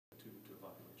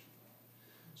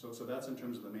So that's in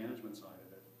terms of the management side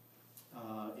of it.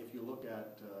 If you look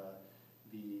at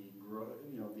the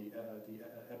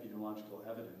epidemiological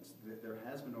evidence, there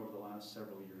has been over the last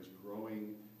several years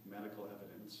growing medical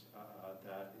evidence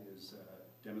that is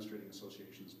demonstrating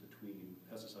associations between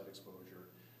pesticide exposure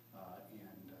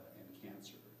and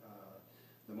cancer.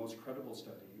 The most credible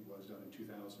study was done in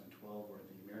 2012, where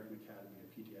the American Academy of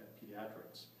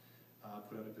Pediatrics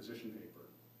put out a position paper.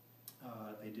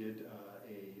 They did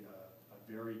a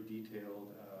very detailed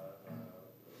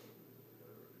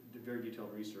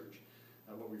research,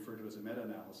 what we refer to as a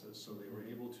meta-analysis. So they were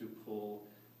able to pull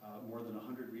more than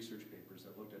 100 research papers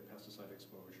that looked at pesticide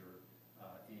exposure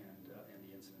and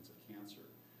the incidence of cancer.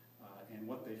 And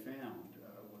what they found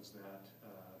was that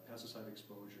pesticide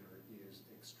exposure is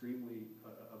of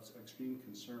extreme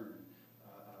concern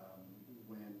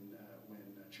when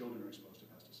children are exposed to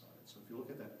pesticides. So if you look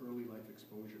at that early life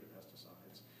exposure to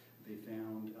pesticides, they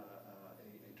found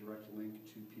a direct link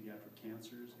to pediatric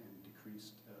cancers and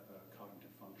decreased cognitive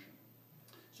function.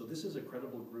 So this is a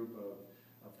credible group of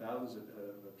thousands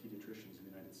of pediatricians in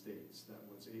the United States that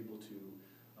was able to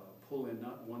pull in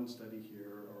not one study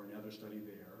here or another study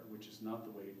there, which is not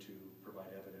the way to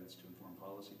provide evidence to inform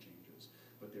policy changes,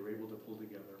 but they were able to pull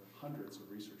together hundreds of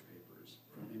research papers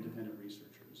from independent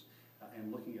researchers,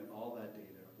 and looking at all that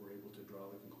data, we're able to draw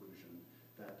the conclusion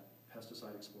that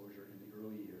pesticide exposure in the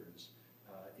early years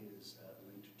is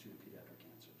linked to pediatric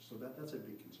cancer. So that's a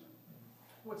big concern.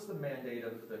 What's the mandate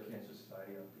of the Cancer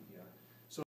Society of